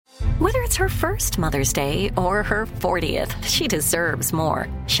Whether it's her first Mother's Day or her 40th, she deserves more.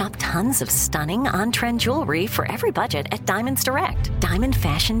 Shop tons of stunning on-trend jewelry for every budget at Diamonds Direct. Diamond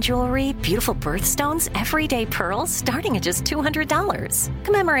fashion jewelry, beautiful birthstones, everyday pearls starting at just $200.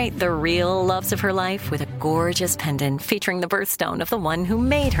 Commemorate the real loves of her life with a gorgeous pendant featuring the birthstone of the one who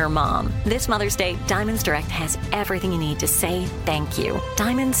made her mom. This Mother's Day, Diamonds Direct has everything you need to say thank you.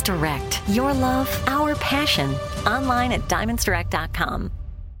 Diamonds Direct. Your love, our passion. Online at diamondsdirect.com.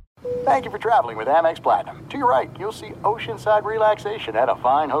 Thank you for traveling with Amex Platinum. To your right, you'll see oceanside relaxation at a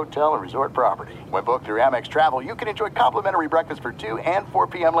fine hotel and resort property. When booked through Amex Travel, you can enjoy complimentary breakfast for 2 and 4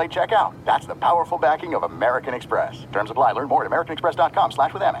 p.m. late checkout. That's the powerful backing of American Express. Terms apply. Learn more at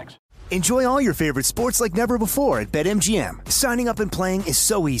americanexpress.com/withAmex. Enjoy all your favorite sports like never before at BetMGM. Signing up and playing is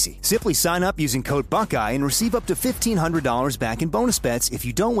so easy. Simply sign up using code Buckeye and receive up to $1,500 back in bonus bets if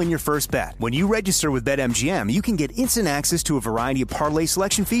you don't win your first bet. When you register with BetMGM, you can get instant access to a variety of parlay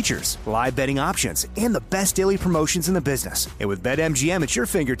selection features, live betting options, and the best daily promotions in the business. And with BetMGM at your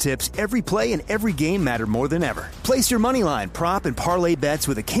fingertips, every play and every game matter more than ever. Place your moneyline, prop, and parlay bets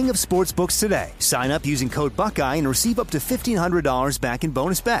with the king of sportsbooks today. Sign up using code Buckeye and receive up to $1,500 back in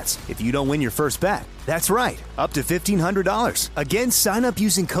bonus bets if you don't win your first bet. That's right, up to $1,500. Again, sign up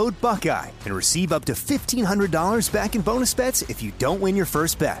using code Buckeye and receive up to $1,500 back in bonus bets if you don't win your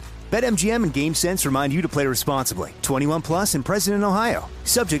first bet. BetMGM and GameSense remind you to play responsibly. 21 plus and present in Ohio.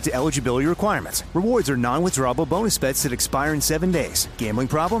 Subject to eligibility requirements. Rewards are non-withdrawable bonus bets that expire in 7 days. Gambling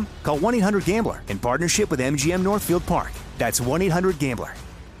problem? Call 1-800-GAMBLER in partnership with MGM Northfield Park. That's 1-800-GAMBLER.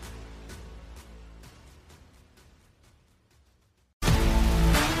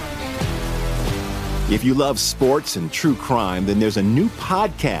 If you love sports and true crime, then there's a new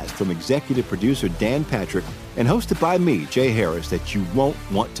podcast from executive producer Dan Patrick and hosted by me, Jay Harris, that you won't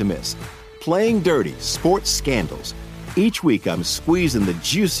want to miss. Playing Dirty: Sports Scandals. Each week, I'm squeezing the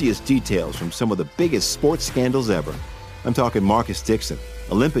juiciest details from some of the biggest sports scandals ever. I'm talking Marcus Dixon,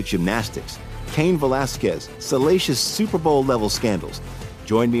 Olympic gymnastics, Cain Velasquez, salacious Super Bowl-level scandals.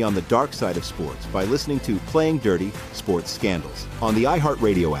 Join me on the dark side of sports by listening to Playing Dirty: Sports Scandals on the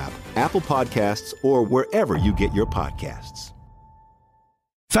iHeartRadio app, Apple Podcasts, or wherever you get your podcasts.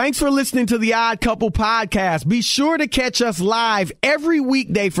 Thanks for listening to the Odd Couple podcast. Be sure to catch us live every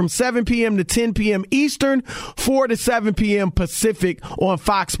weekday from 7 p.m. to 10 p.m. Eastern, 4 to 7 p.m. Pacific on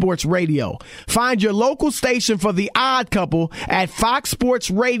Fox Sports Radio. Find your local station for the Odd Couple at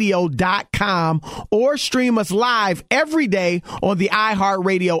foxsportsradio.com or stream us live every day on the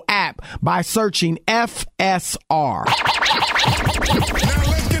iHeartRadio app by searching FSR. Now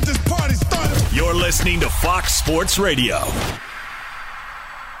let's get this party started. You're listening to Fox Sports Radio.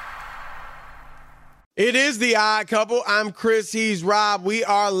 It is the Odd Couple. I'm Chris. He's Rob. We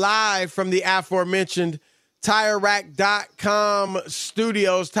are live from the aforementioned TireRack.com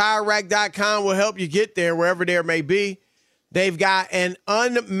studios. TireRack.com will help you get there wherever there may be. They've got an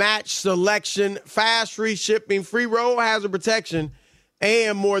unmatched selection, fast free shipping, free road hazard protection,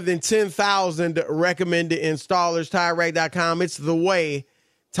 and more than 10,000 recommended installers. TireRack.com. It's the way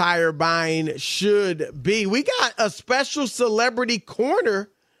tire buying should be. We got a special celebrity corner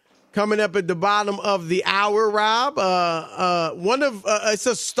coming up at the bottom of the hour, Rob. It's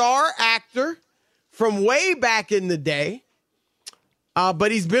a star actor from way back in the day,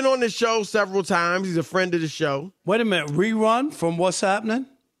 but he's been on the show several times. He's a friend of the show. Wait a minute, rerun from What's Happening?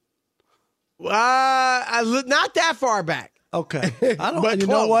 Not that far back. Okay, I don't. But you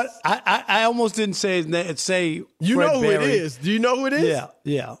close. know what? I almost didn't say his name. Say you Fred know who Berry. it is. Do you know who it is?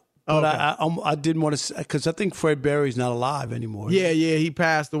 Yeah. But okay. I didn't want to, because I think Fred Berry's not alive anymore. Yeah, he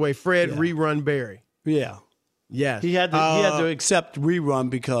passed away. Fred Rerun Berry. Yeah. Yes. He had to accept rerun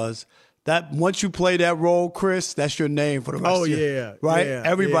because that once you play that role, Chris, that's your name for the rest of your yeah. right? Yeah,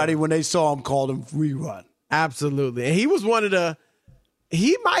 Everybody, when they saw him, called him rerun. Absolutely. And he was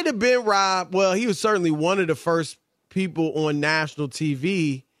he might have been, Rob, well, he was certainly one of the first people on national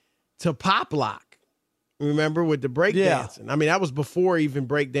TV to pop lock. Remember, with the breakdancing? I mean, that was before even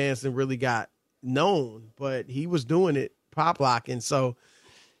breakdancing really got known, but he was doing it pop locking. So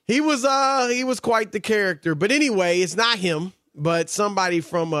he was quite the character. But anyway, it's not him, but somebody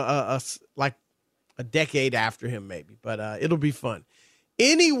from a decade after him, maybe. But it'll be fun.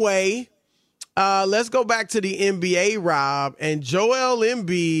 Anyway, let's go back to the NBA, Rob. And Joel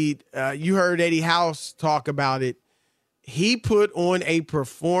Embiid, you heard Eddie House talk about it. He put on a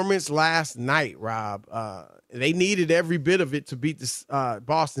performance last night, Rob. They needed every bit of it to beat the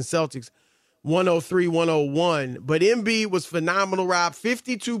Boston Celtics 103-101. But Embiid was phenomenal, Rob.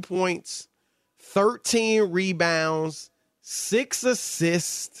 52 points, 13 rebounds, 6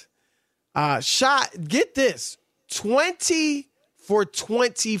 assists. Shot, get this, 20 for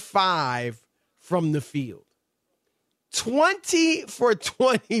 25 from the field. 20 for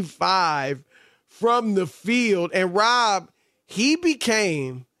 25 from the field. And Rob, he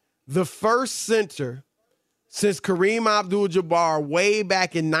became the first center since Kareem Abdul-Jabbar way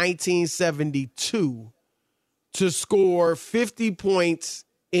back in 1972 to score 50 points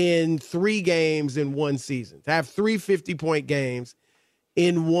in 3 games in one season, to have 3 50-point games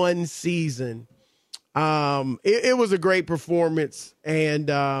in one season. It was a great performance. And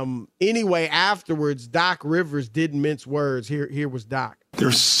anyway, afterwards, Doc Rivers didn't mince words. Here was Doc.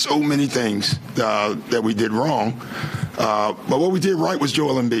 There's so many things that we did wrong. But what we did right was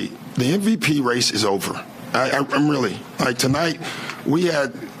Joel Embiid. The MVP race is over. I'm really, like tonight, we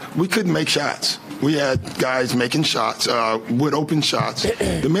couldn't make shots. We had guys making shots, with open shots.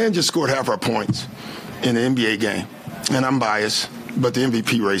 The man just scored half our points in the NBA game. And I'm biased, but the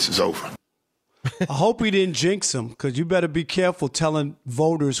MVP race is over. I hope we didn't jinx him, because you better be careful telling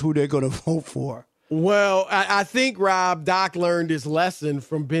voters who they're going to vote for. Well, I think, Rob, Doc learned his lesson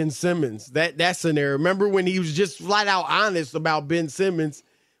from Ben Simmons. That scenario. Remember when he was just flat out honest about Ben Simmons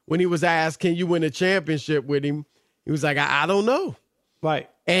when he was asked, can you win a championship with him? He was like, I don't know. Right.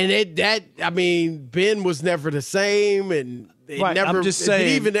 And Ben was never the same, and right. I'm just saying,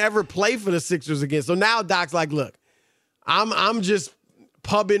 didn't even ever play for the Sixers again. So now Doc's like, look, I'm just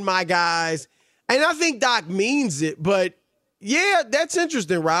pubbing my guys. And I think Doc means it, but yeah, that's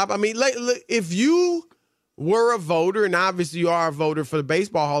interesting, Rob. I mean, if you were a voter, and obviously you are a voter for the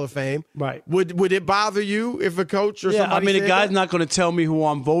Baseball Hall of Fame, right? Would it bother you if a coach or somebody? I mean, said the guy's that? not going to tell me who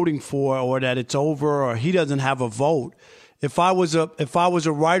I'm voting for, or that it's over, or he doesn't have a vote. If I was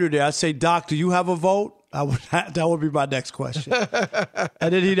a writer there, I'd say, Doc, do you have a vote? That would be my next question,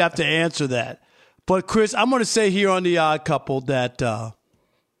 and then he'd have to answer that. But Chris, I'm going to say here on The Odd Couple that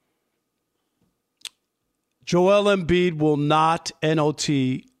Joel Embiid will not NOT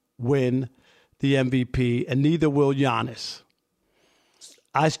win the MVP, and neither will Giannis.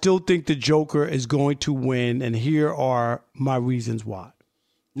 I still think the Joker is going to win, and here are my reasons why.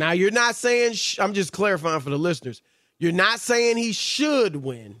 Now, you're not saying I'm just clarifying for the listeners. You're not saying he should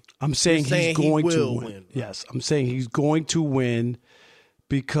win. I'm saying he's going to win. Yes, I'm saying he's going to win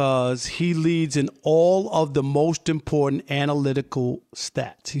because he leads in all of the most important analytical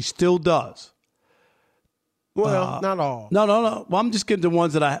stats. He still does. Well, not all. No. Well, I'm just getting the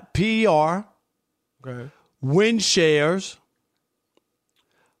ones that PER, okay, win shares,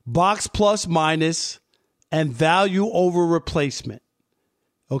 box plus minus, and value over replacement.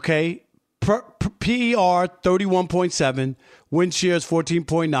 Okay? PER 31.7, win shares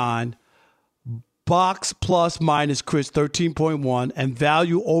 14.9, box plus minus, Chris, 13.1, and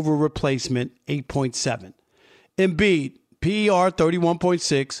value over replacement 8.7. Embiid, PER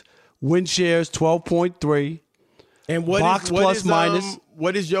 31.6, win shares 12.3. And box plus minus.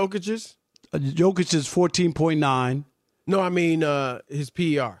 What is Jokic's? Jokic's 14.9. No, I mean his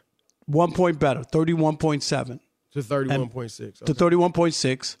PER. 1 point better, 31.7. To 31.6. Okay. To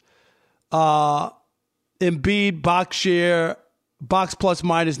 31.6. Embiid, box plus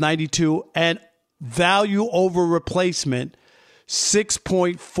minus 92, and value over replacement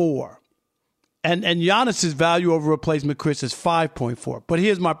 6.4. And Giannis's value over replacement, Chris, is 5.4. But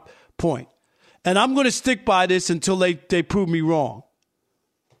here's my point. And I'm going to stick by this until they prove me wrong.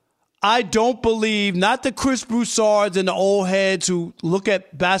 I don't believe, not the Chris Broussards and the old heads who look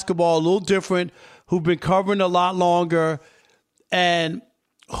at basketball a little different, who've been covering a lot longer, and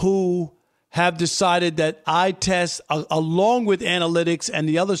who have decided that eye tests, along with analytics and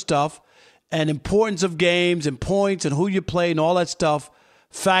the other stuff, and importance of games and points and who you play and all that stuff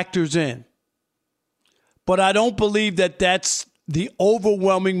factors in. But I don't believe that that's the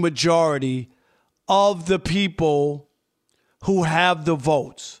overwhelming majority of the people who have the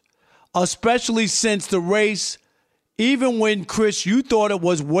votes, especially since the race, even when, Chris, you thought it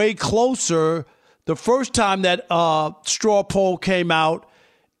was way closer the first time that straw poll came out,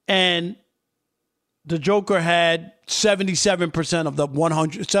 and the Joker had 77% of the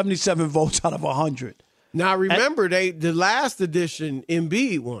 177 votes out of 100. Now, remember, the last edition,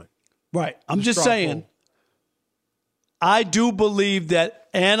 Embiid won. Right. I'm just saying, I do believe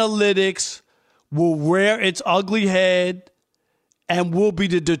that analytics will rear its ugly head and will be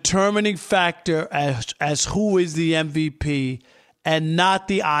the determining factor as who is the MVP, and not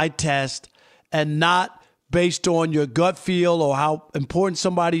the eye test, and not based on your gut feel or how important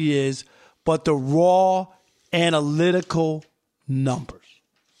somebody is, but the raw analytical numbers.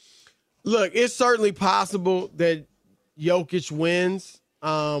 Look, it's certainly possible that Jokic wins.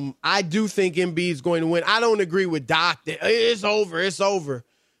 I do think Embiid's going to win. I don't agree with Doc that it's over,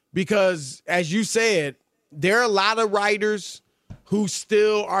 because as you said, there are a lot of writers who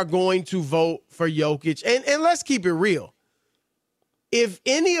still are going to vote for Jokic. And let's keep it real. If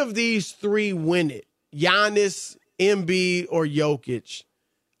any of these three win it, Giannis, Embiid, or Jokic,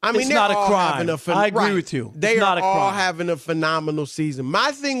 I mean, it's they're not all a crime. having a I agree with you. They it's are not a all crime. having a phenomenal season.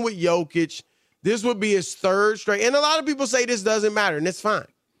 My thing with Jokic, this would be his third straight. And a lot of people say this doesn't matter, and it's fine.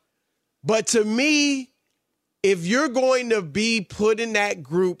 But to me, if you're going to be put in that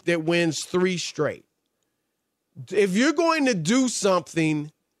group that wins 3 straight, if you're going to do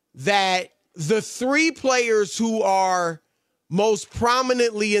something that the 3 players who are most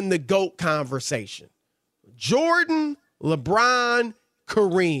prominently in the GOAT conversation, Jordan, LeBron,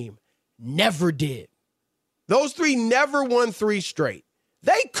 Kareem, never did. Those 3 never won 3 straight.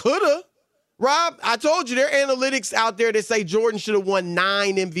 They could have. Rob, I told you there are analytics out there that say Jordan should have won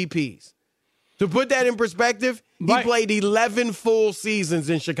 9 MVPs. To put that in perspective, he played 11 full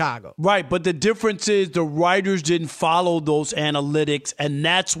seasons in Chicago. Right, but the difference is the writers didn't follow those analytics, and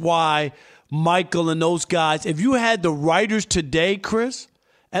that's why Michael and those guys, if you had the writers today, Chris,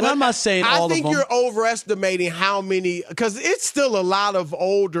 and I'm not saying all of them. I think you're overestimating how many, because it's still a lot of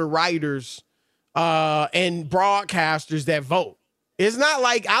older writers and broadcasters that vote. It's not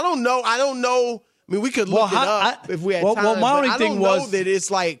like, I don't know. I mean, we could look it up if we had time. Well, my only I thing don't know that it's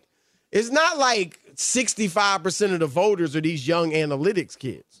not like 65% of the voters are these young analytics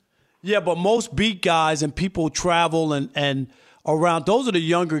kids. Yeah, but most beat guys and people travel and around, those are the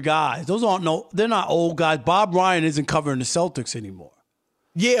younger guys. They're not old guys. Bob Ryan isn't covering the Celtics anymore.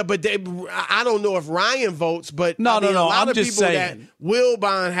 Yeah, but I don't know if Ryan votes, but no. A lot of just people saying. that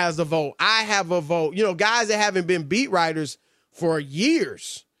Wilbon has a vote. I have a vote. You know, guys that haven't been beat writers for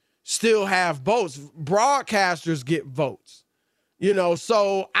years still have votes. Broadcasters get votes. You know,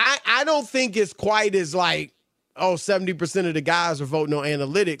 so I don't think it's quite as like, 70% of the guys are voting on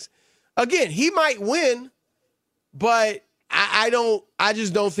analytics. Again, he might win, but I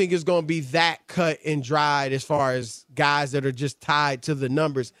just don't think it's going to be that cut and dried as far as guys that are just tied to the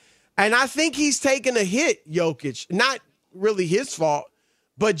numbers. And I think he's taken a hit, Jokic. Not really his fault,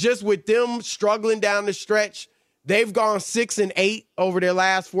 but just with them struggling down the stretch, they've gone 6-8 over their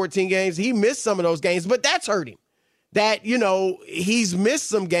last 14 games. He missed some of those games, but that's hurt him. That, he's missed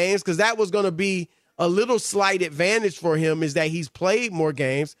some games because that was going to be a little slight advantage for him, is that he's played more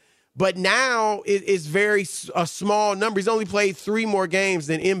games. But now it's a small number. He's only played 3 more games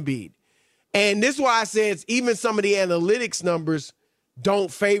than Embiid. And this is why I said even some of the analytics numbers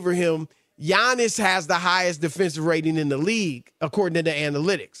don't favor him. Giannis has the highest defensive rating in the league, according to the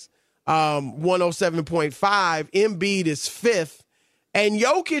analytics, 107.5. Embiid is 5th. And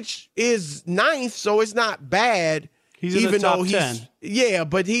Jokic is 9th, so it's not bad. He's in the top 10. Yeah,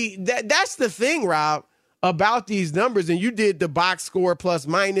 but that's the thing, Rob, about these numbers. And you did the box score plus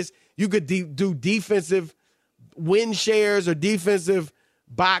minus. You could do defensive win shares or defensive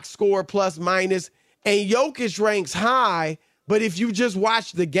box score plus minus. And Jokic ranks high, but if you just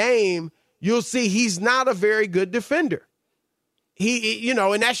watch the game, you'll see he's not a very good defender.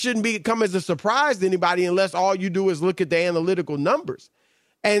 And that shouldn't come as a surprise to anybody unless all you do is look at the analytical numbers.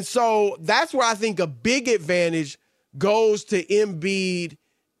 And so that's where I think a big advantage goes to Embiid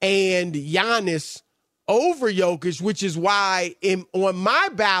and Giannis over Jokic, which is why on my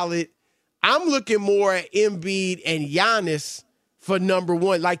ballot, I'm looking more at Embiid and Giannis for number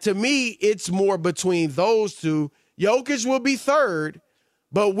 1. Like, to me, it's more between those two. Jokic will be 3rd,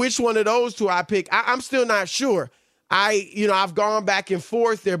 but which one of those two I pick, I'm still not sure. I've gone back and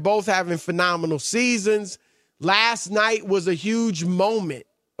forth. They're both having phenomenal seasons. Last night was a huge moment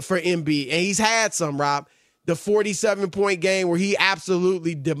for Embiid, and he's had some, Rob. The 47-point game where he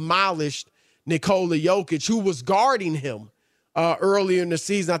absolutely demolished Nikola Jokic, who was guarding him earlier in the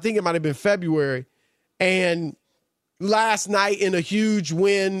season. I think it might have been February. And last night in a huge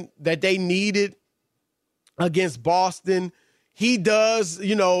win that they needed against Boston, he does,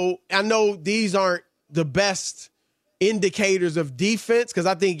 I know these aren't the best indicators of defense because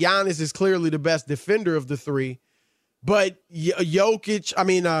I think Giannis is clearly the best defender of the 3. But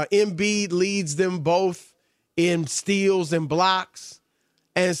Embiid leads them both in steals and blocks.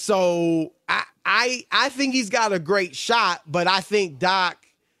 And so I think he's got a great shot, but I think Doc,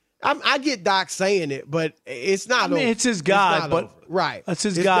 I get Doc saying it, but it's not over. It's his guy, but right. That's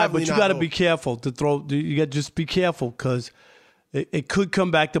his guy, but you got to be careful to throw. You got to just be careful because it could come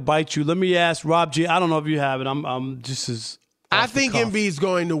back to bite you. Let me ask Rob G. I don't know if you have it. I'm just as I think Embiid's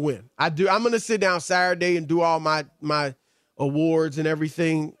going to win. I do. I'm going to sit down Saturday and do all my awards and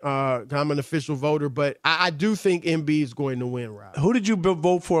everything. I'm an official voter, but I do think Embiid's going to win, Rob. Who did you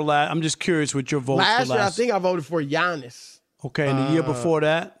vote for last? I'm just curious what your vote for last year. I think I voted for Giannis. Okay, and the year before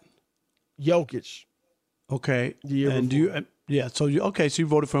that? Jokic. Okay. The year and before. Yeah, so you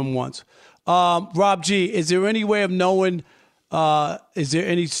voted for him once. Rob G, is there any way of knowing, is there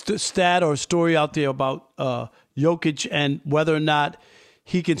any stat or story out there about Jokic and whether or not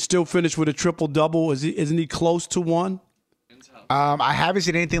he can still finish with a triple-double? Isn't he close to one? I haven't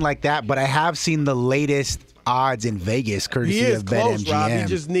seen anything like that, but I have seen the latest odds in Vegas, courtesy of BetMGM. Rob. He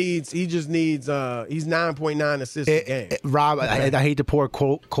just needs. He's 9.9 assists a game. Rob, I hate to pour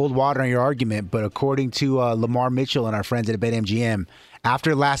cold water on your argument, but according to Lamar Mitchell and our friends at BetMGM,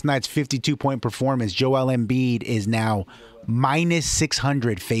 after last night's 52-point performance, Joel Embiid is now minus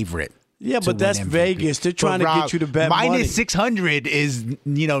 600 favorite. Yeah, but that's MVP. Vegas. They're trying to get you to bet minus money. 600 is,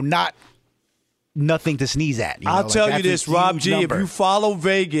 not nothing to sneeze at. I'll tell you this, Rob G, number. If you follow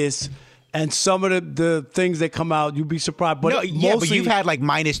Vegas and some of the things that come out, you'd be surprised. But but you've had like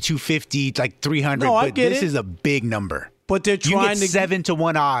minus 250, like 300. No, but this is a big number. But they're trying to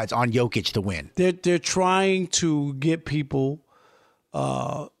 7-1 odds on Jokic to win. They're trying to get people.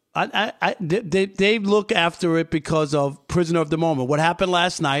 They look after it because of prisoner of the moment. What happened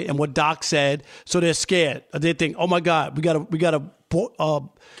last night and what Doc said. So they're scared. They think, oh my God, we gotta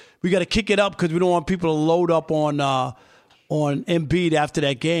kick it up because we don't want people to load up on Embiid after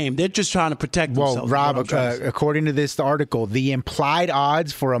that game. They're just trying to protect themselves. Well, Rob, according to this article, the implied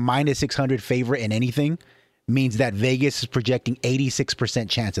odds for a minus 600 favorite in anything means that Vegas is projecting 86%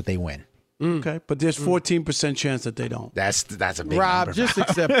 chance that they win. Okay, but there's 14% chance that they don't. That's a big Rob, number. just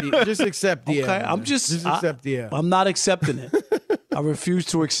accept the okay, L. Just accept the L. I'm not accepting it. I refuse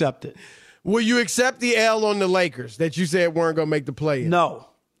to accept it. Will you accept the L on the Lakers that you said weren't going to make the play-in? No.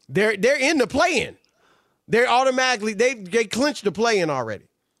 They're in the play-in. They're automatically they clinched the play-in already.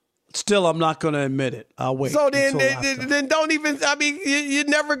 Still, I'm not going to admit it. I'll wait. So then don't even. I mean, you're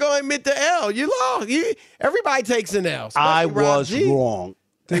never going to admit the L. You lost. Everybody takes an L. I was wrong.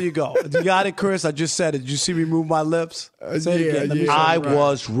 There you go. You got it, Chris. I just said it. Did you see me move my lips? Say it again. I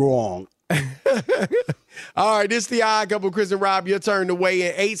was wrong. All right, this is the Odd Couple. Chris and Rob, your turn to weigh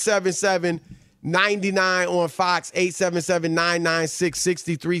in. 877-99 on Fox.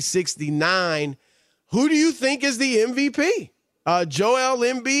 877-996-6369. Who do you think is the MVP? Joel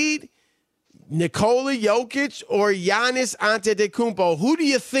Embiid, Nikola Jokic, or Giannis Antetokounmpo? Who do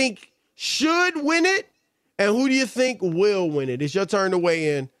you think should win it? And who do you think will win it? It's your turn to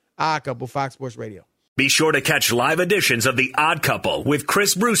weigh in. Odd Couple, Fox Sports Radio. Be sure to catch live editions of The Odd Couple with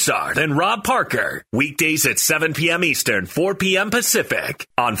Chris Broussard and Rob Parker. Weekdays at 7 p.m. Eastern, 4 p.m. Pacific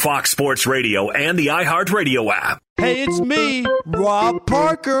on Fox Sports Radio and the iHeartRadio app. Hey, it's me, Rob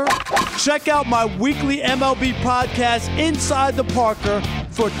Parker. Check out my weekly MLB podcast, Inside the Parker,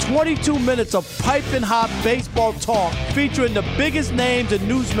 for 22 minutes of piping hot baseball talk featuring the biggest names and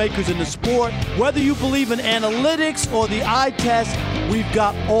newsmakers in the sport. Whether you believe in analytics or the eye test, we've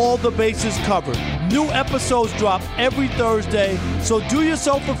got all the bases covered. New episodes drop every Thursday, so do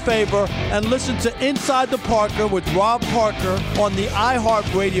yourself a favor and listen to Inside the Parker with Rob Parker on the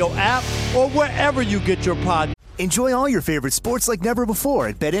iHeartRadio app or wherever you get your podcast. Enjoy all your favorite sports like never before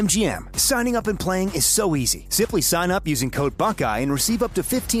at BetMGM. Signing up and playing is so easy. Simply sign up using code Buckeye and receive up to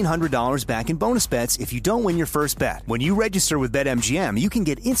 $1,500 back in bonus bets if you don't win your first bet. When you register with BetMGM, you can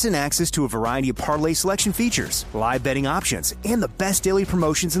get instant access to a variety of parlay selection features, live betting options, and the best daily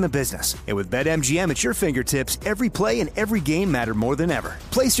promotions in the business. And with BetMGM at your fingertips, every play and every game matter more than ever.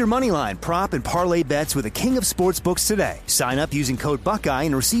 Place your moneyline, prop, and parlay bets with the king of sportsbooks today. Sign up using code Buckeye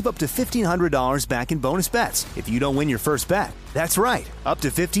and receive up to $1,500 back in bonus bets if you don't win your first bet. That's right, up to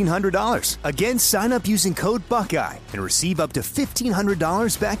 $1,500. Again, sign up using code Buckeye and receive up to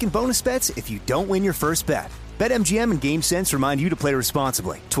 $1,500 back in bonus bets if you don't win your first bet. BetMGM and GameSense remind you to play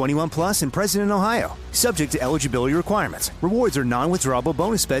responsibly. 21 plus and present in Ohio. Subject to eligibility requirements. Rewards are non-withdrawable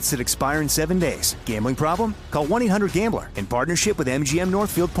bonus bets that expire in 7 days. Gambling problem? Call 1-800-GAMBLER in partnership with MGM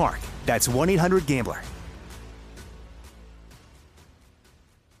Northfield Park. That's 1-800-GAMBLER.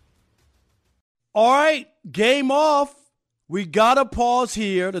 All right, game off. We got to pause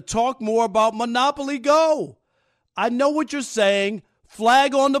here to talk more about Monopoly Go. I know what you're saying.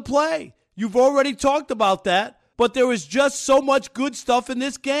 Flag on the play. You've already talked about that, but there is just so much good stuff in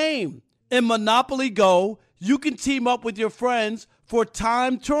this game. In Monopoly Go, you can team up with your friends for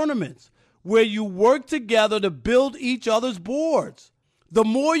timed tournaments where you work together to build each other's boards. The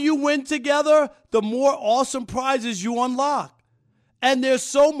more you win together, the more awesome prizes you unlock. And there's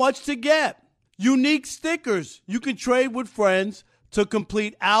so much to get. Unique stickers you can trade with friends to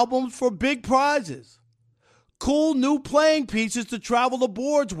complete albums for big prizes. Cool new playing pieces to travel the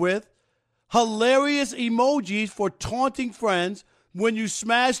boards with. Hilarious emojis for taunting friends when you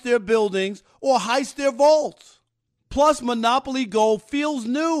smash their buildings or heist their vaults. Plus, Monopoly Go feels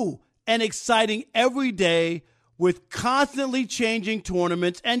new and exciting every day with constantly changing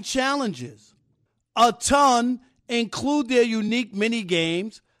tournaments and challenges. A ton include their unique mini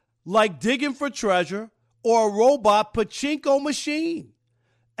games like digging for treasure or a robot pachinko machine.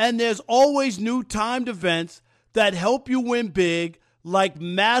 And there's always new timed events that help you win big, like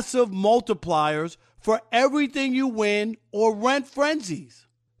massive multipliers for everything you win or rent frenzies.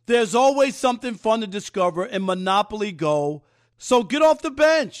 There's always something fun to discover in Monopoly Go, so get off the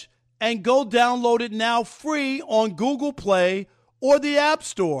bench and go download it now free on Google Play or the App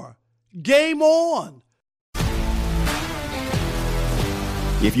Store. Game on!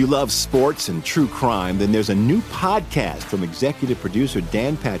 If you love sports and true crime, then there's a new podcast from executive producer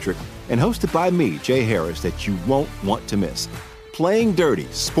Dan Patrick and hosted by me, Jay Harris, that you won't want to miss. Playing Dirty: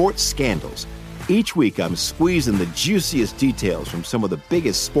 Sports Scandals. Each week, I'm squeezing the juiciest details from some of the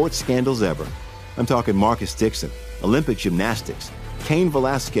biggest sports scandals ever. I'm talking Marcus Dixon, Olympic gymnastics, Cain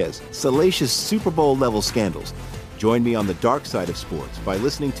Velasquez, salacious Super Bowl-level scandals. Join me on the dark side of sports by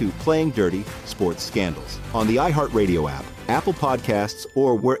listening to Playing Dirty: Sports Scandals on the iHeartRadio app, Apple Podcasts,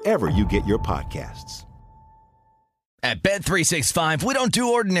 or wherever you get your podcasts. At Bet365, we don't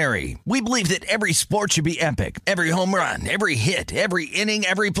do ordinary. We believe that every sport should be epic. Every home run, every hit, every inning,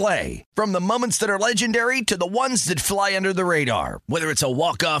 every play. From the moments that are legendary to the ones that fly under the radar. Whether it's a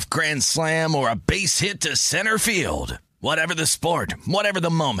walk-off grand slam or a base hit to center field. Whatever the sport, whatever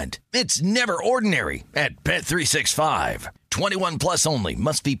the moment, it's never ordinary at Bet365. 21 plus only.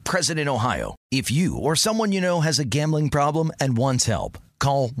 Must be present in Ohio. If you or someone you know has a gambling problem and wants help,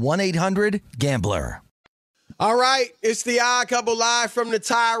 call 1-800-GAMBLER. All right, it's the Odd Couple live from the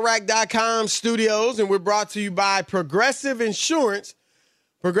TireRack.com studios, and we're brought to you by Progressive Insurance.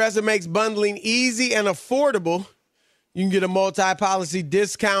 Progressive makes bundling easy and affordable. You can get a multi-policy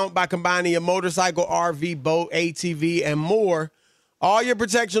discount by combining your motorcycle, RV, boat, ATV, and more. All your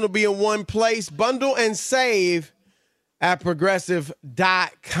protection will be in one place. Bundle and save at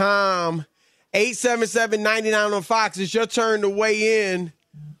Progressive.com. 877-99 on Fox. It's your turn to weigh in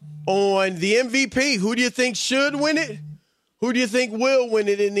on the MVP. Who do you think should win it? Who do you think will win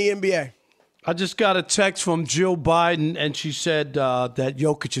it in the NBA? I just got a text from Jill Biden, and she said that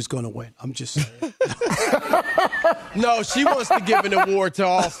Jokic is going to win. I'm just saying. No, she wants to give an award to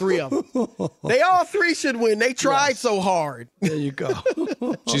all three of them. They all three should win. They tried so hard. There you go.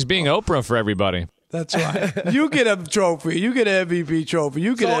 She's being Oprah for everybody. That's right. You get a trophy. You get an MVP trophy.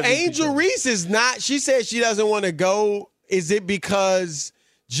 You get so MVP Angel trophy. Reese is not. She said she doesn't want to go. Is it because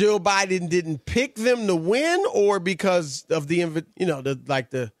Jill Biden didn't pick them to win, or because of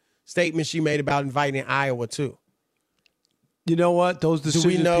the statement she made about inviting Iowa too? You know what? Those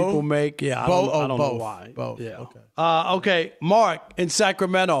decisions people make. Yeah, I don't know both. why. Both. Yeah. Okay. Okay, Mark in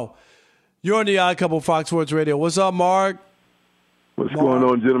Sacramento. You're on the Odd Couple Fox Sports Radio. What's up, Mark? What's going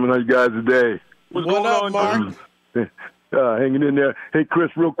on, gentlemen? How you guys today? What's going on, Mark? Hanging in there. Hey, Chris,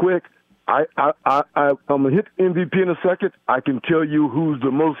 real quick. I'm gonna hit MVP in a second. I can tell you who's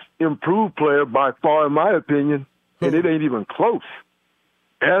the most improved player by far, in my opinion, and it ain't even close.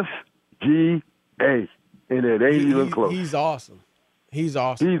 SGA, and it ain't even close. He's awesome. He's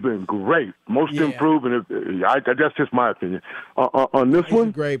awesome. He's been great, most improved, and that's just my opinion. On this one,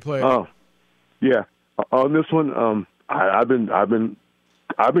 a great player. Yeah, on this one, I've been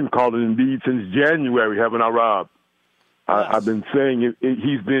calling Embiid since January, haven't I, Rob? Yes. I've been saying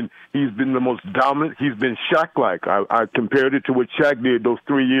he's been the most dominant. He's been Shaq-like. I compared it to what Shaq did those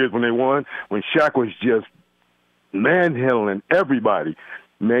 3 years when they won, when Shaq was just manhandling everybody.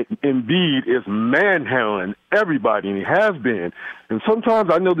 Embiid is manhandling everybody, and he has been. And sometimes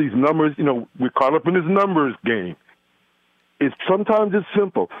I know these numbers, we're caught up in this numbers game. Sometimes it's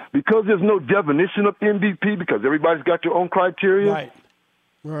simple. Because there's no definition of MVP, because everybody's got their own criteria.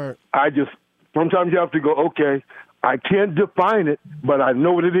 Right. Sometimes you have to go, okay, I can't define it, but I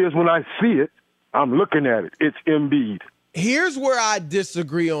know what it is when I see it. I'm looking at it. It's Embiid. Here's where I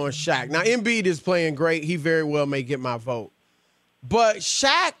disagree on Shaq. Now, Embiid is playing great. He very well may get my vote. But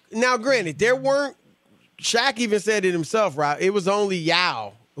Shaq, now granted, Shaq even said it himself, right? It was only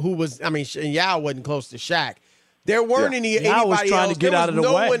Yao Yao wasn't close to Shaq. There weren't anybody was trying else. to get out of the way.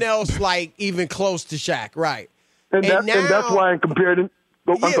 No one else even close to Shaq, right? And that's why I compared him.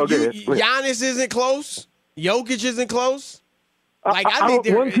 Giannis isn't close. Jokic isn't close. I don't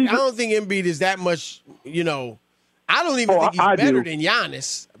think Embiid is that much, I don't even think he's better than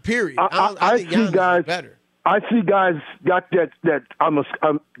Giannis, period. I think Giannis is better. I see guys got the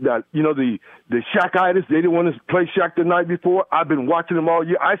Shaq-itis. They didn't want to play Shaq the night before. I've been watching them all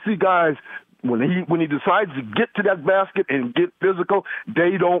year. I see guys when he decides to get to that basket and get physical,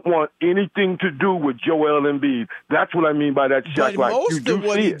 they don't want anything to do with Joel Embiid. That's what I mean by that shot. But most of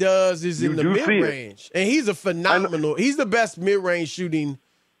what he does is in the mid-range. And he's a phenomenal – he's the best mid-range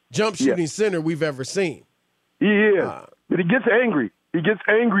jump shooting center we've ever seen. He is. But he gets angry. He gets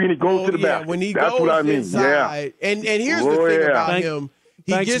angry and he goes to the basket. When he That's goes what I mean. inside. Yeah. And here's the thing about him.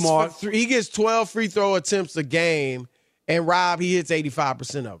 He gets 12 free throw attempts a game. And Rob, he hits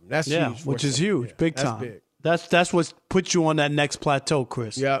 85% of them. That's huge. Which is huge, big time. Big. That's what puts you on that next plateau,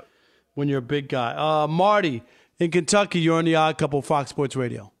 Chris. Yep. When you're a big guy. Marty, in Kentucky, you're on the Odd Couple, Fox Sports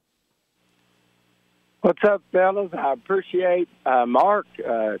Radio. What's up, fellas? I appreciate Mark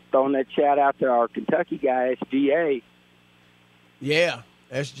throwing that shout out to our Kentucky guy, SGA. Yeah,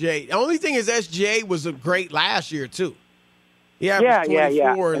 SGA. The only thing is SGA was great last year, too. He averaged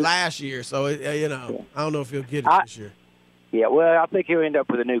 24 last year, so, I don't know if he'll get it this year. Yeah, well, I think he'll end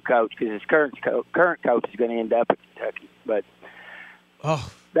up with a new coach because his current coach is going to end up at Kentucky. But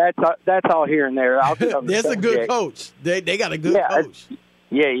that's all here and there. That's a good coach. They got a good coach.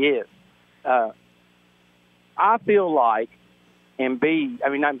 Yeah, he is. I feel like I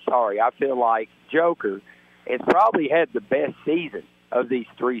feel like Joker has probably had the best season of these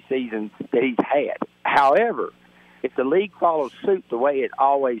 3 seasons that he's had. However, if the league follows suit the way it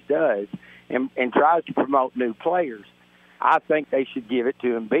always does and tries to promote new players, I think they should give it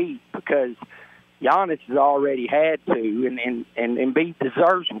to Embiid because Giannis has already had 2, and Embiid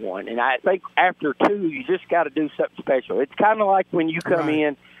deserves 1. And I think after 2, you just got to do something special. It's kind of like when you come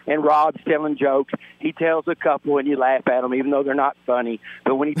in and Rob's telling jokes. He tells a couple and you laugh at them, even though they're not funny.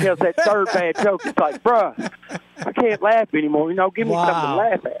 But when he tells that third bad joke, it's like, bruh, I can't laugh anymore. Give me something to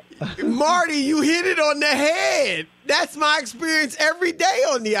laugh at. Marty, you hit it on the head. That's my experience every day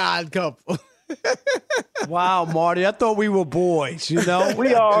on the Odd Couple. Wow, Marty, I thought we were boys. We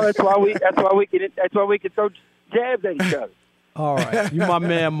are. That's why we can throw jabs at each other. All right, you my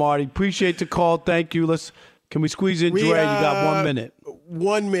man, Marty. Appreciate the call. Thank you. Can we squeeze in Dre? You got 1 minute.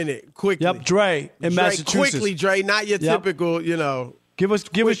 1 minute, quickly. Yep, Dre in Massachusetts. Quickly, Dre. Not your typical, Give us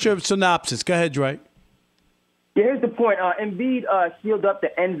your synopsis. Go ahead, Dre. Yeah, here's the point. Embiid sealed up the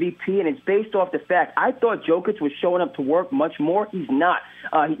MVP, and it's based off the fact I thought Jokic was showing up to work much more. He's not.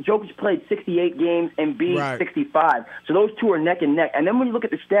 Jokic played 68 games, Embiid 65. So those two are neck and neck. And then when you look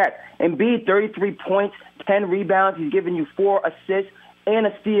at the stats, Embiid 33 points, 10 rebounds. He's giving you 4 assists and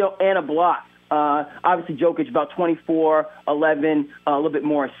a steal and a block. Obviously, Jokic about 24, 11, a little bit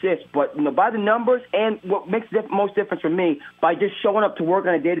more assists. But by the numbers and what makes the most difference for me, by just showing up to work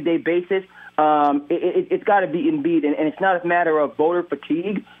on a day-to-day basis, it's got to be Embiid. And it's not a matter of voter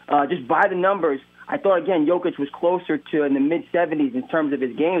fatigue. Just by the numbers, I thought, again, Jokic was closer to in the mid-70s in terms of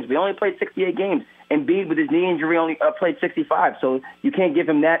his games. But he only played 68 games. Embiid, with his knee injury, only played 65. So you can't give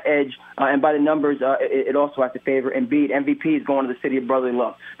him that edge. And by the numbers, it also has to favor Embiid. MVP is going to the city of brotherly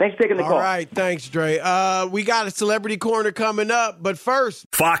love. Thanks for taking the call. All right. Thanks, Dre. We got a Celebrity Corner coming up. But first,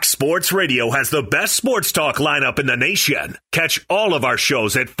 Fox Sports Radio has the best sports talk lineup in the nation. Catch all of our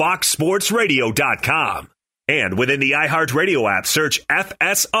shows at foxsportsradio.com. And within the iHeartRadio app, search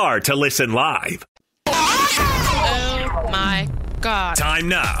FSR to listen live. Oh, my God. Time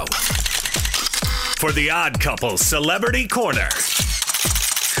now for the Odd Couple Celebrity Corner.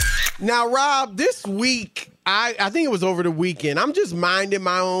 Now, Rob, this week, I think it was over the weekend, I'm just minding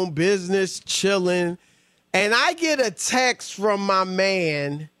my own business, chilling, and I get a text from my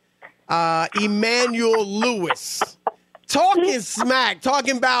man, Emmanuel Lewis, talking smack,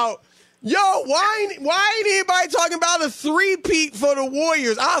 talking about, yo, why ain't anybody talking about a three-peat for the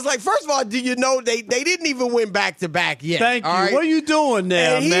Warriors? I was like, first of all, do you know they didn't even win back-to-back yet? Thank you. Right? What are you doing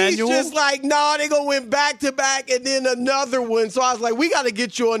there, and Emmanuel? He's just like, no, they're going to win back-to-back and then another one. So I was like, we got to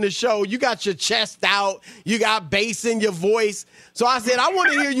get you on the show. You got your chest out. You got bass in your voice. So I said, I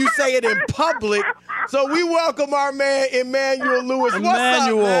want to hear you say it in public. So we welcome our man, Emmanuel Lewis.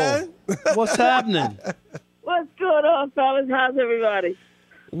 Emmanuel, what's up, man? What's happening? What's going on, fellas? How's everybody?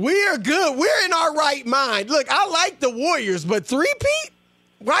 We're good. We're in our right mind. Look, I like the Warriors, but three-peat?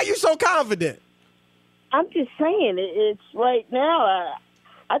 Why are you so confident? I'm just saying, it's right now,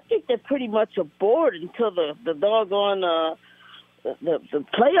 I think they're pretty much aboard until the doggone the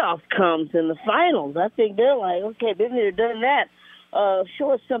playoff comes in the finals. I think they're like, okay, been there, done that.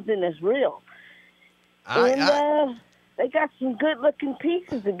 Show us something that's real. They got some good-looking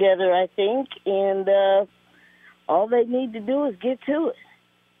pieces together, I think, and all they need to do is get to it.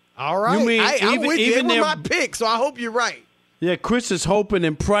 All right. You mean I'm with you. It was my pick, so I hope you're right. Yeah, Chris is hoping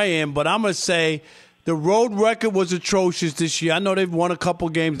and praying, but I'm going to say the road record was atrocious this year. I know they've won a couple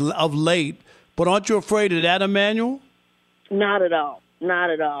games of late, but aren't you afraid of that, Emmanuel? Not at all.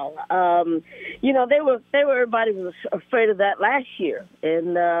 Not at all. Everybody was afraid of that last year,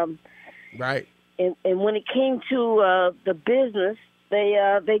 and right. And when it came to the business,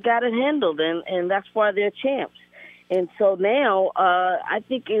 they got it handled, and that's why they're champs. And so now, I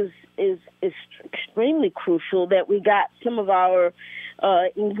think is extremely crucial that we got some of our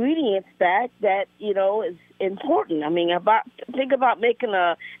ingredients back that is important. I mean, think about making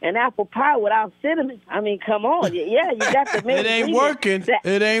an apple pie without cinnamon. I mean, come on, yeah, you got the main It ain't working.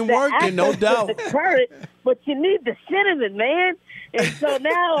 It ain't working, no doubt. But you need the cinnamon, man. And so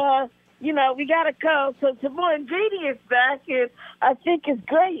now, we got to come some more ingredients back, and I think it's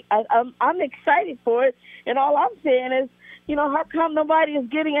great. I'm excited for it, and all I'm saying is, how come nobody is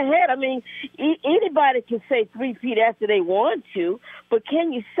getting ahead? I mean, anybody can say 3-peat after they want to, but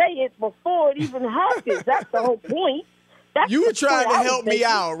can you say it before it even happens? That's the whole point. You were trying to help me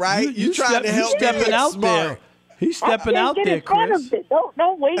out, right? You trying to help me stepping out there. He's stepping out there, Chris.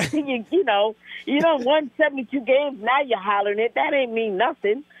 Don't wait till you don't won 72 games. Now you're hollering it. That ain't mean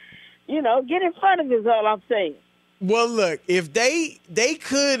nothing. Get in front of it is all I'm saying. Well, look, if they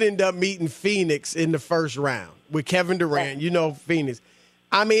could end up meeting Phoenix in the first round with Kevin Durant, Phoenix.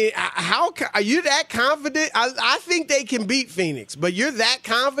 I mean, are you that confident? I think they can beat Phoenix, but you're that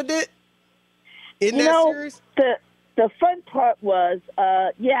confident in that series? The fun part was,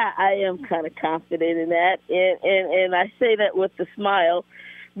 I am kind of confident in that, and I say that with a smile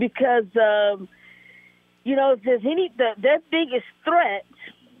because, if there's their biggest threat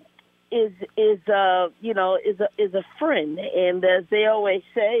is a friend, and as they always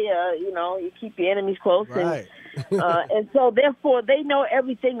say, you keep your enemies close, right. And so therefore they know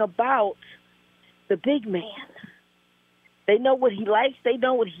everything about the big man. They know what he likes. They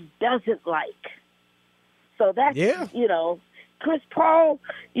know what he doesn't like. So that's Chris Paul.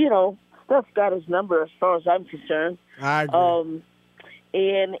 That's got his number as far as I'm concerned. I agree.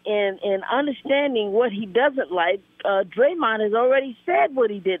 And understanding what he doesn't like, Draymond has already said what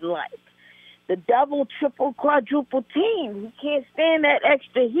he didn't like. The double, triple, quadruple team. He can't stand that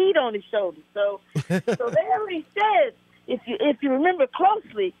extra heat on his shoulders. So they already said, if you remember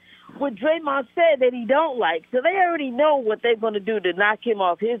closely, what Draymond said that he don't like. So they already know what they're going to do to knock him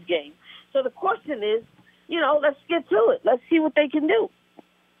off his game. So the question is, let's get to it. Let's see what they can do.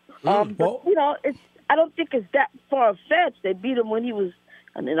 I don't think it's that far-fetched. They beat him when he was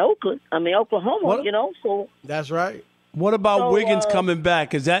in Oklahoma, so. That's right. What about Wiggins coming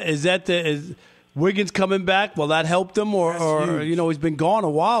back? Is Wiggins coming back? Will that help them, or he's been gone a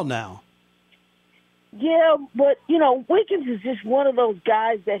while now? Yeah, but Wiggins is just one of those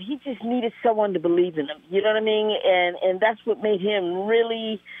guys that he just needed someone to believe in him. You know what I mean? And that's what made him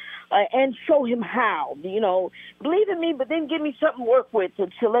really and show him how. Believe in me, but then give me something to work with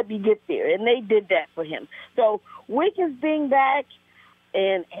to let me get there. And they did that for him. So Wiggins being back.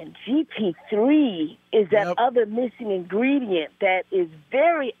 And GP3 is that other missing ingredient that is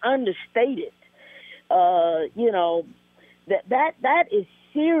very understated. That is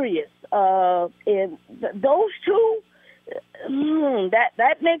serious. And those two,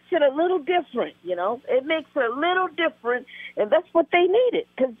 that makes it a little different. It makes it a little different, and that's what they needed.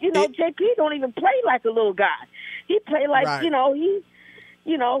 Because JP don't even play like a little guy. He play like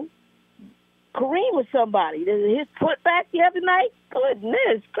Kareem with somebody. His put back the other night,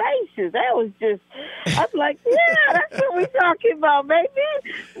 goodness gracious, that was just, I'm like, yeah, that's what we're talking about, baby.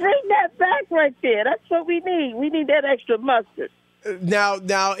 Bring that back right there. That's what we need. We need that extra mustard.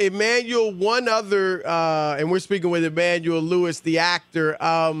 Now, Emmanuel, one other, and we're speaking with Emmanuel Lewis, the actor.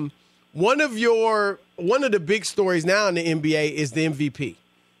 One of the big stories now in the NBA is the MVP.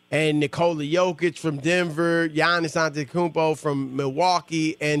 And Nikola Jokic from Denver, Giannis Antetokounmpo from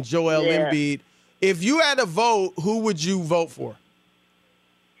Milwaukee, and Joel Embiid. If you had a vote, who would you vote for?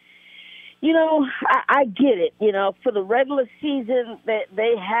 I get it. For the regular season, that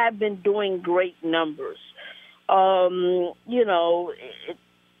they have been doing great numbers. I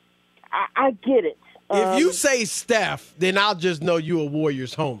get it. If you say Steph, then I'll just know you a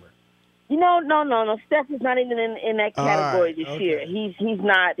Warriors homer. No. Steph is not even in that category this year. He's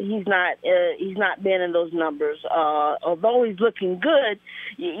not been in those numbers. Although he's looking good,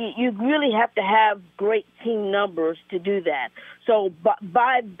 you really have to have great team numbers to do that. So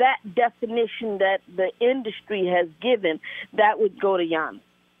by that definition that the industry has given, that would go to Giannis.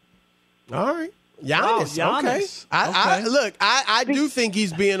 All right. Giannis. Giannis. Okay. I do think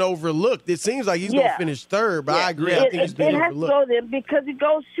he's being overlooked. It seems like he's going to finish third, but I agree. I think he's being overlooked. It has to go there because it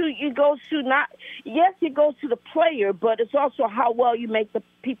goes to not. Yes, it goes to the player, but it's also how well you make the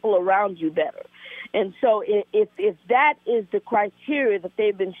people around you better. And so, if that is the criteria that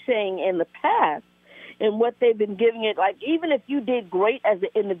they've been saying in the past, and what they've been giving it. Like, even if you did great as an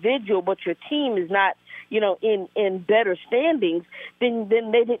individual, but your team is not, in better standings, then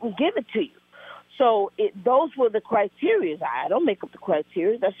they didn't give it to you. So those were the criteria. I don't make up the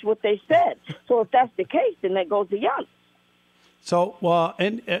criteria. That's what they said. So if that's the case, then that goes to Giannis. So,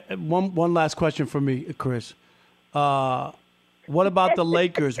 and one last question for me, Chris. What about the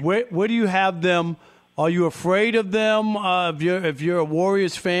Lakers? Where do you have them? Are you afraid of them? If you're a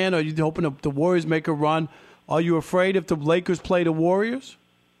Warriors fan, are you hoping the Warriors make a run? Are you afraid if the Lakers play the Warriors?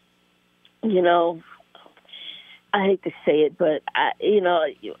 I hate to say it, but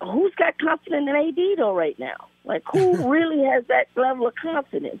who's got confidence in AD though right now? Like, who really has that level of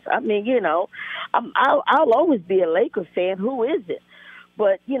confidence? I mean, I'll always be a Laker fan. Who is it?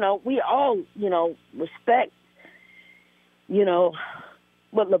 But we all respect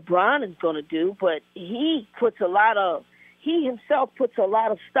what LeBron is going to do, but he himself puts a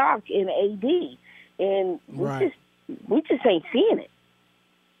lot of stock in AD, and we just ain't seeing it.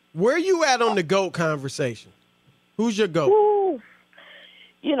 Where are you at on the GOAT conversation? Who's your GOAT? Ooh,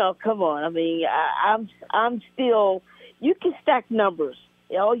 come on. I mean, I'm still. You can stack numbers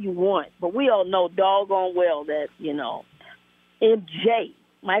all you want, but we all know doggone well that MJ,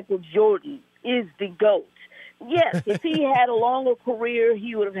 Michael Jordan, is the GOAT. Yes, if he had a longer career,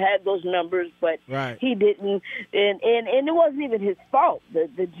 he would have had those numbers, but he didn't. And it wasn't even his fault. The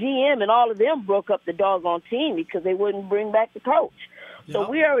GM and all of them broke up the doggone team because they wouldn't bring back the coach. So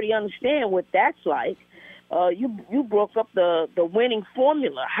we already understand what that's like. You broke up the winning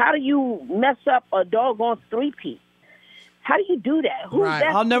formula. How do you mess up a doggone three-peat? How do you do that? Who's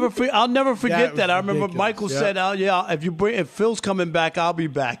that? I'll never forget that. I remember Michael said, if Phil's coming back, I'll be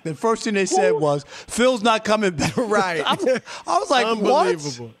back. The first thing they said was, Phil's not coming back. Right. I was like, what?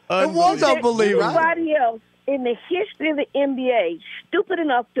 It was unbelievable. Anybody else in the history of the NBA stupid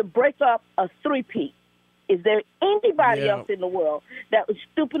enough to break up a three-peat? Is there anybody else in the world that was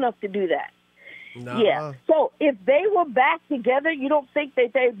stupid enough to do that? Nah. Yeah. So if they were back together, you don't think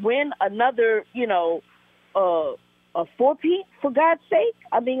that they'd win another, a four-peat, for God's sake?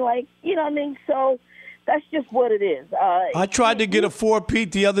 I mean, so that's just what it is. I tried to get a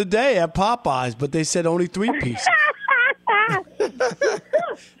four-peat the other day at Popeyes, but they said only three pieces.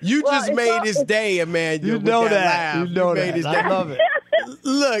 You just made his day, Emmanuel. You know that. Laugh. You know made that. His day. I love it.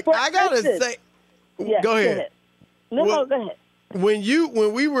 Look, I got to say. Yeah, go ahead. No, go ahead. When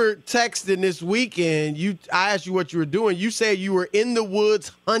we were texting this weekend, I asked you what you were doing. You said you were in the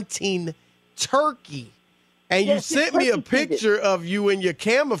woods hunting turkey. And you sent me a picture of you in your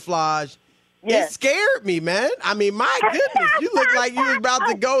camouflage. It scared me, man. I mean, my goodness, you look like you was about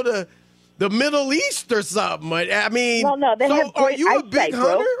to go to the Middle East or something. I mean, are you a big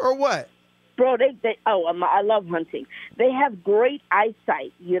hunter or what? Bro, I love hunting. They have great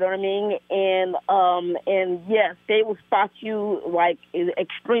eyesight, you know what I mean? And yes, they will spot you like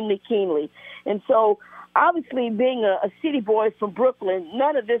extremely keenly. And so, obviously, being a city boy from Brooklyn,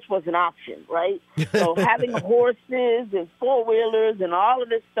 none of this was an option, right? So having horses and four-wheelers and all of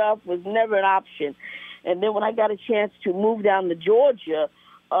this stuff was never an option. And then when I got a chance to move down to Georgia,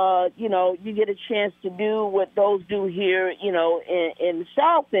 you get a chance to do what those do here, in the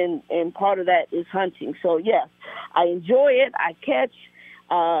South, and part of that is hunting. So, yes, I enjoy it. I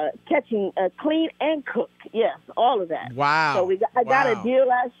catching clean and cook. Yes, all of that. Wow. So I got a deal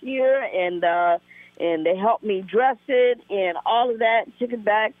last year, and they helped me dress it and all of that, took it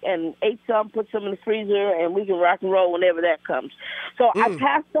back and ate some, put some in the freezer, and we can rock and roll whenever that comes. So I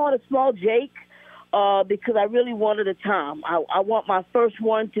passed on a small Jake because I really wanted a Tom. I want my first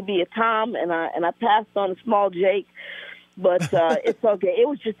one to be a Tom, and I passed on a small Jake. But it's okay. It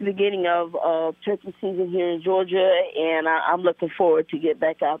was just the beginning of turkey season here in Georgia, and I'm looking forward to get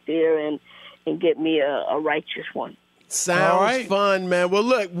back out there and get me a righteous one. Sounds fun, man. Well,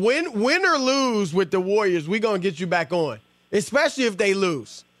 look, win or lose with the Warriors, we're going to get you back on, especially if they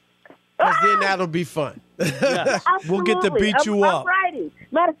lose, because then that'll be fun. Yes. We'll get to beat you up. I'm righty.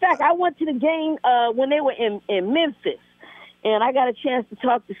 Matter of fact, I went to the game when they were in Memphis, and I got a chance to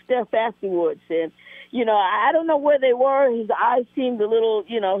talk to Steph afterwards, and I don't know where they were. His eyes seemed a little,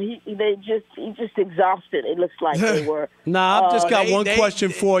 he just exhausted. It looks like they were. Nah, I've just got one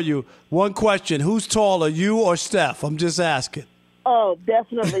question for you. One question: who's taller, you or Steph? I'm just asking. Oh,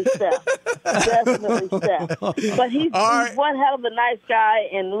 definitely Steph. Definitely Steph. But he's one hell of a nice guy,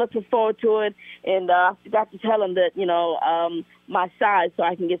 and looking forward to it. And I forgot to tell him that my size, so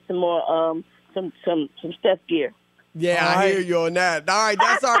I can get some more some Steph gear. Yeah, I hear you on that. All right,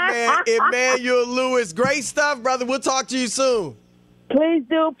 that's our man, Emmanuel Lewis. Great stuff, brother. We'll talk to you soon. Please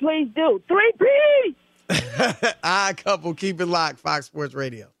do. 3P. Couple. Keep it locked. Fox Sports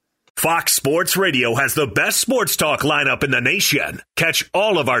Radio. Fox Sports Radio has the best sports talk lineup in the nation. Catch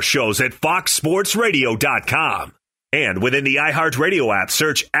all of our shows at foxsportsradio.com. And within the iHeartRadio app,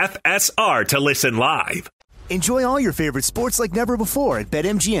 search FSR to listen live. Enjoy all your favorite sports like never before at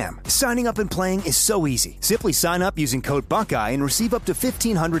BetMGM. Signing up and playing is so easy. Simply sign up using code Buckeye and receive up to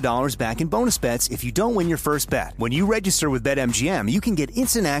 $1,500 back in bonus bets if you don't win your first bet. When you register with BetMGM, you can get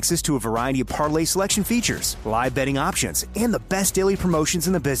instant access to a variety of parlay selection features, live betting options, and the best daily promotions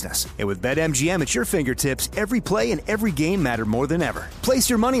in the business. And with BetMGM at your fingertips, every play and every game matter more than ever. Place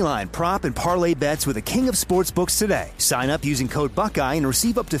your moneyline, prop, and parlay bets with the king of sportsbooks today. Sign up using code Buckeye and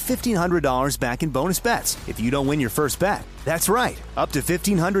receive up to $1,500 back in bonus bets if you don't win your first bet. That's right, up to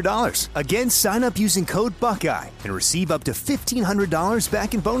 $1,500. Again, sign up using code Buckeye and receive up to $1,500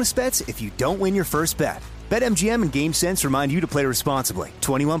 back in bonus bets if you don't win your first bet. BetMGM and GameSense remind you to play responsibly.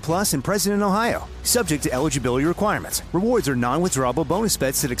 21 plus and present in Ohio. Subject to eligibility requirements. Rewards are non-withdrawable bonus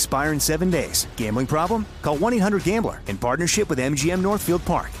bets that expire in 7 days. Gambling problem? Call 1-800-GAMBLER in partnership with MGM Northfield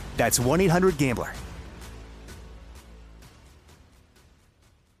Park. That's 1-800-GAMBLER.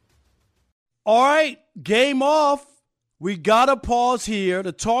 All right, game off. We got to pause here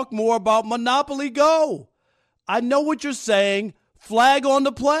to talk more about Monopoly Go. I know what you're saying. Flag on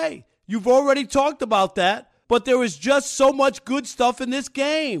the play. You've already talked about that, but there is just so much good stuff in this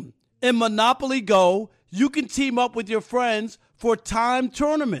game. In Monopoly Go, you can team up with your friends for timed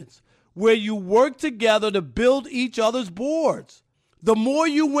tournaments where you work together to build each other's boards. The more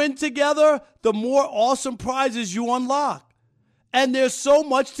you win together, the more awesome prizes you unlock. And there's so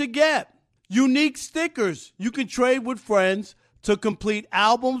much to get. Unique stickers you can trade with friends to complete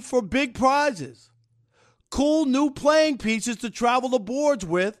albums for big prizes. Cool new playing pieces to travel the boards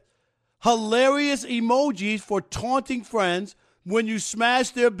with. Hilarious emojis for taunting friends when you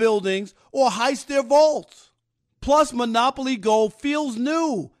smash their buildings or heist their vaults. Plus, Monopoly Go feels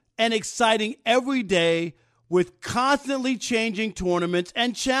new and exciting every day with constantly changing tournaments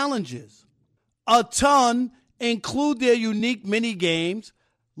and challenges. A ton include their unique mini games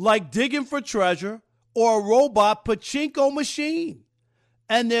like digging for treasure or a robot pachinko machine.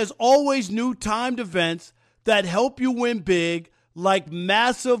 And there's always new timed events that help you win big, like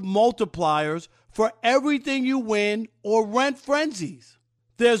massive multipliers for everything you win or rent frenzies.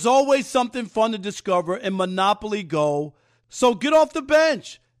 There's always something fun to discover in Monopoly Go, so get off the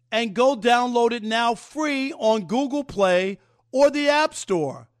bench and go download it now free on Google Play or the App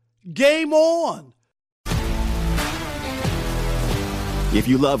Store. Game on! If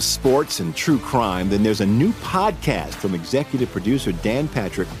you love sports and true crime, then there's a new podcast from executive producer Dan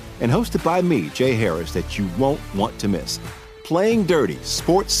Patrick and hosted by me, Jay Harris, that you won't want to miss. Playing Dirty: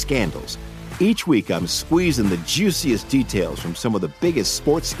 Sports Scandals. Each week, I'm squeezing the juiciest details from some of the biggest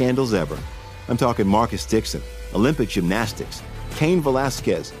sports scandals ever. I'm talking Marcus Dixon, Olympic gymnastics, Cain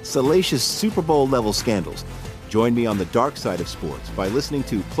Velasquez, salacious Super Bowl-level scandals. Join me on the dark side of sports by listening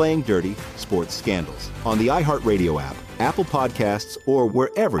to Playing Dirty: Sports Scandals on the iHeartRadio app, Apple Podcasts, or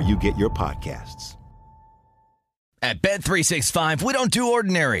wherever you get your podcasts. At Bet365, we don't do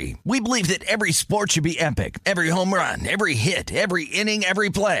ordinary. We believe that every sport should be epic. Every home run, every hit, every inning, every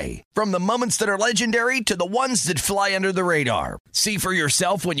play. From the moments that are legendary to the ones that fly under the radar. See for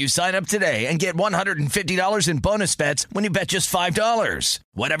yourself when you sign up today and get $150 in bonus bets when you bet just $5.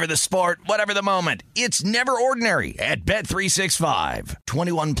 Whatever the sport, whatever the moment, it's never ordinary at Bet365.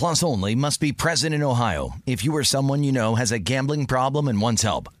 21 plus only. Must be present in Ohio. If you or someone you know has a gambling problem and wants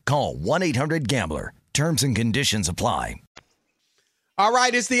help, call 1-800-GAMBLER. Terms and conditions apply. All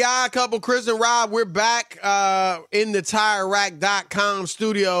right, it's the Odd Couple, Chris and Rob. We're back in the TireRack.com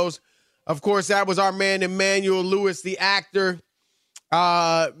studios. Of course, that was our man Emmanuel Lewis, the actor.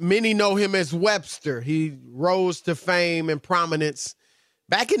 Many know him as Webster. He rose to fame and prominence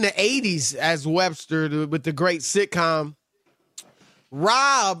back in the 80s as Webster with the great sitcom.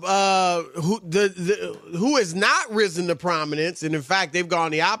 Rob, who has not risen to prominence, and in fact, they've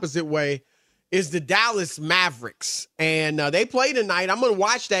gone the opposite way, is the Dallas Mavericks. And they play tonight. I'm going to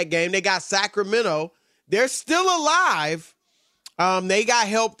watch that game. They got Sacramento. They're still alive. They got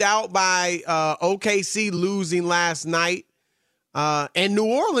helped out by OKC losing last night. And New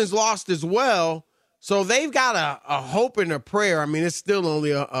Orleans lost as well. So they've got a hope and a prayer. I mean, it's still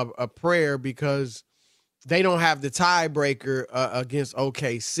only a prayer because they don't have the tiebreaker against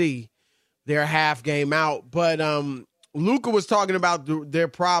OKC. They're half game out. But Luka was talking about their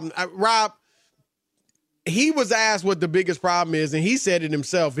problem. Rob, he was asked what the biggest problem is, and he said it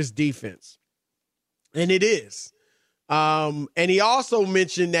himself, it's defense. And it is. And he also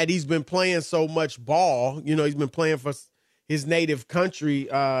mentioned that he's been playing so much ball. You know, he's been playing for his native country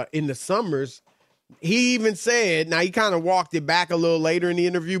in the summers he even said, now he kind of walked it back a little later in the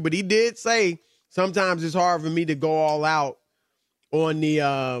interview, but he did say sometimes it's hard for me to go all out on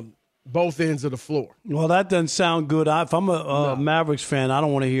the both ends of the floor. Well, that doesn't sound good. If I'm a Mavericks fan, I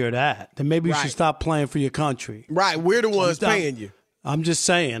don't want to hear that. Then maybe you should stop playing for your country. Right. We're the ones paying you. I'm just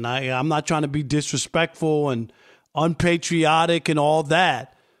saying. I'm not trying to be disrespectful and unpatriotic and all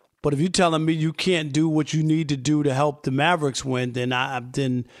that. But if you're telling me you can't do what you need to do to help the Mavericks win,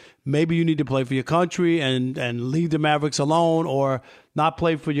 then maybe you need to play for your country and leave the Mavericks alone, or not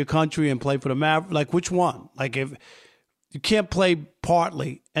play for your country and play for the Mavericks. Like, which one? Like, if you can't play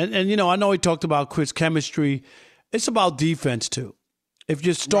partly. And you know, I know he talked about Chris chemistry. It's about defense, too. If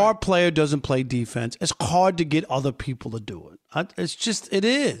your star player doesn't play defense, it's hard to get other people to do it. It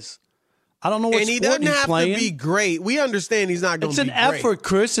is. I don't know what sport he's playing. And he doesn't have to be great. We understand he's not going to be great. It's an effort,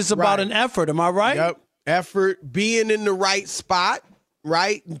 Chris. It's about an effort. Am I right? Yep. Effort, being in the right spot,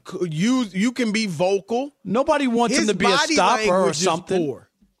 right? You can be vocal. Nobody wants him to be a stopper or something.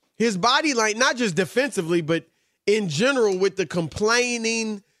 His body language, not just defensively, but in general with the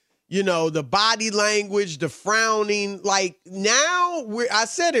complaining, you know, the body language, the frowning. Like now, I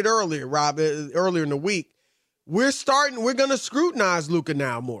said it earlier, Rob, earlier in the week, we're going to scrutinize Luka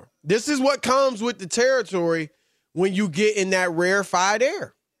now more. This is what comes with the territory when you get in that rarefied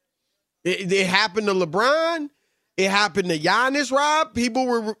air. It happened to LeBron. It happened to Giannis, Rob. People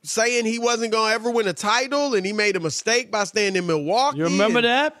were saying he wasn't going to ever win a title, and he made a mistake by staying in Milwaukee. You remember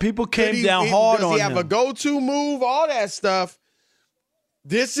that? People came down hard on him. Does he have a go-to move? All that stuff.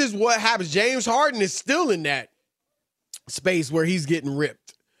 This is what happens. James Harden is still in that space where he's getting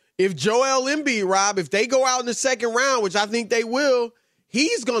ripped. If Joel Embiid, Rob, if they go out in the second round, which I think they will,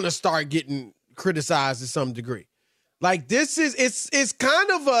 he's going to start getting criticized to some degree. Like, this is, it's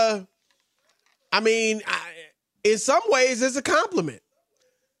kind of a, I mean, in some ways, it's a compliment.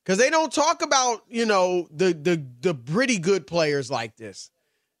 Because they don't talk about, you know, the pretty good players like this.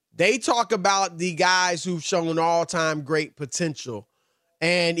 They talk about the guys who've shown all-time great potential.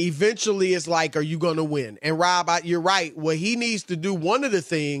 And eventually it's like, are you going to win? And Rob, you're right. What he needs to do, one of the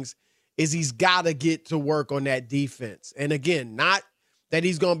things, is he's got to get to work on that defense. And again, not that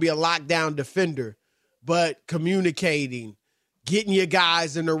he's going to be a lockdown defender, but communicating, getting your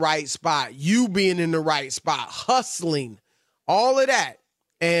guys in the right spot, you being in the right spot, hustling, all of that.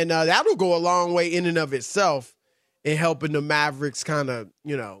 And that'll go a long way in and of itself in helping the Mavericks kind of,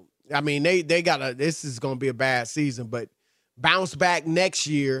 you know, I mean, they got this is going to be a bad season, but bounce back next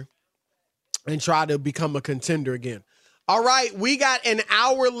year and try to become a contender again. All right, we got an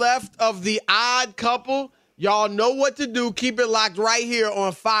hour left of the Odd Couple. Y'all know what to do. Keep it locked right here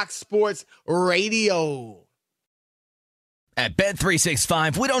on Fox Sports Radio. At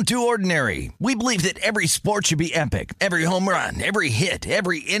Bet365, we don't do ordinary. We believe that every sport should be epic. Every home run, every hit,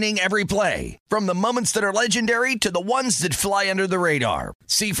 every inning, every play. From the moments that are legendary to the ones that fly under the radar.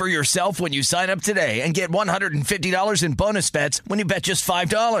 See for yourself when you sign up today and get $150 in bonus bets when you bet just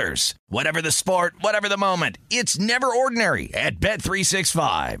 $5. Whatever the sport, whatever the moment, it's never ordinary at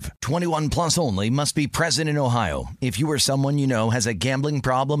Bet365. 21 plus only. Must be present in Ohio. If you or someone you know has a gambling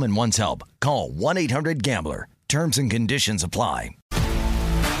problem and wants help, call 1-800-GAMBLER. Terms and conditions apply.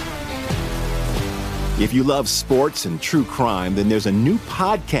 If you love sports and true crime, then there's a new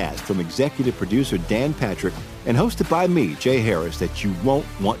podcast from executive producer Dan Patrick and hosted by me, Jay Harris, that you won't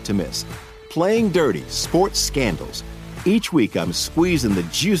want to miss. Playing Dirty: Sports Scandals. Each week, I'm squeezing the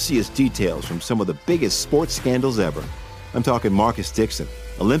juiciest details from some of the biggest sports scandals ever. I'm talking Marcus Dixon,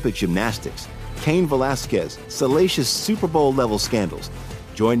 Olympic gymnastics, Cain Velasquez, salacious Super Bowl-level scandals.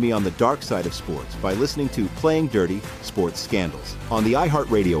 Join me on the dark side of sports by listening to Playing Dirty: Sports Scandals on the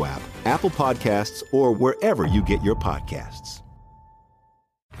iHeartRadio app, Apple Podcasts, or wherever you get your podcasts.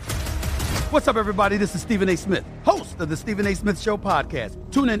 What's up, everybody? This is Stephen A. Smith, host of the Stephen A. Smith Show podcast.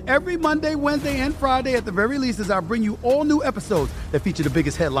 Tune in every Monday, Wednesday, and Friday at the very least as I bring you all new episodes that feature the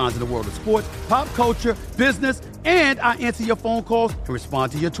biggest headlines in the world of sports, pop culture, business, and I answer your phone calls and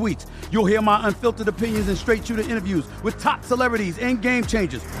respond to your tweets. You'll hear my unfiltered opinions and straight-shooter interviews with top celebrities and game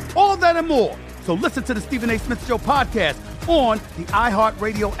changers. All that and more. So listen to the Stephen A. Smith Show podcast on the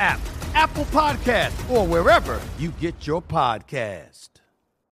iHeartRadio app, Apple Podcasts, or wherever you get your podcast.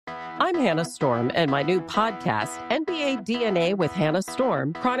 I'm Hannah Storm, and my new podcast, NBA DNA with Hannah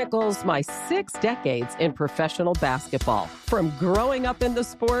Storm, chronicles my 6 decades in professional basketball. From growing up in the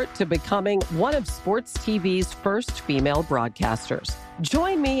sport to becoming one of sports TV's first female broadcasters.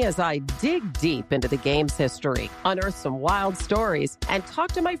 Join me as I dig deep into the game's history, unearth some wild stories, and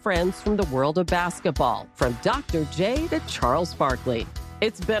talk to my friends from the world of basketball, from Dr. J to Charles Barkley.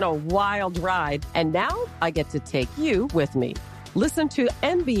 It's been a wild ride, and now I get to take you with me. Listen to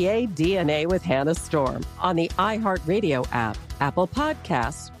NBA DNA with Hannah Storm on the iHeartRadio app, Apple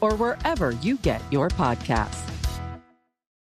Podcasts, or wherever you get your podcasts.